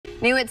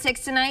New at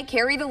 6 tonight,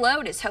 Carry the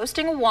Load is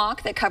hosting a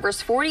walk that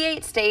covers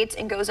 48 states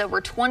and goes over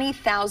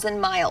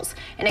 20,000 miles.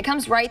 And it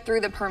comes right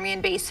through the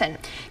Permian Basin.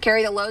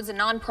 Carry the Load's a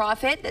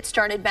nonprofit that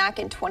started back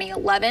in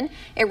 2011.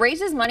 It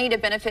raises money to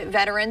benefit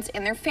veterans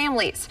and their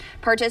families.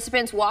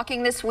 Participants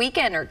walking this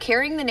weekend are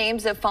carrying the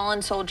names of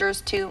fallen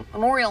soldiers to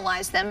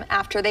memorialize them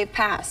after they've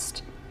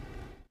passed.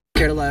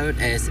 Carry the Load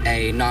is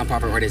a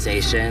nonprofit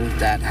organization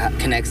that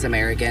connects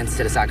Americans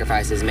to the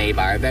sacrifices made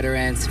by our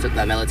veterans,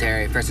 the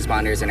military, first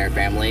responders, and their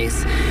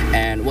families.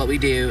 And what we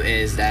do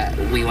is that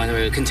we want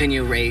to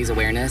continue to raise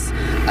awareness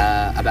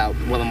about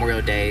what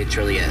Memorial Day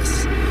truly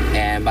is.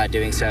 And by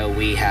doing so,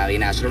 we have a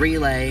national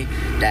relay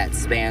that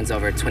spans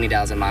over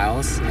 20,000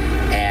 miles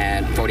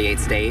and 48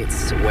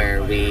 states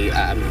where we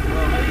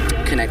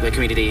connect with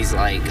communities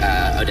like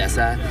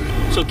Odessa.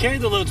 So Carry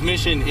the Load's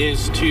mission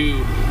is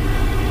to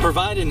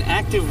provide an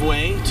active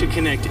way to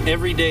connect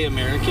everyday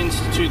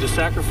Americans to the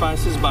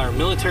sacrifices by our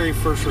military,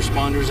 first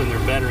responders, and their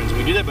veterans.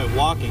 We do that by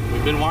walking.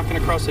 We've been walking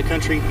across the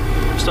country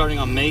starting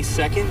on May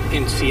 2nd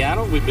in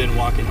Seattle. We've been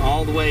walking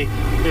all the way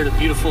here to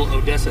beautiful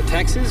Odessa,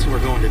 Texas.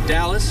 We're going to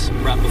Dallas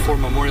right before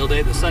Memorial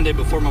Day. The Sunday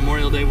before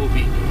Memorial Day, we'll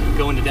be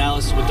going to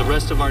Dallas with the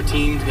rest of our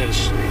team that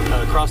is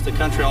across the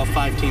country. All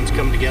 5 teams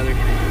coming together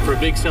for a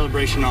big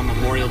celebration on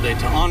Memorial Day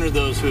to honor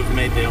those who have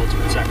made the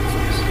ultimate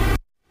sacrifice.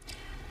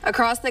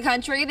 Across the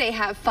country, they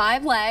have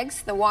 5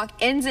 legs. The walk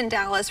ends in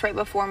Dallas right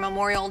before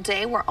Memorial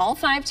Day, where all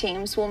 5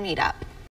 teams will meet up.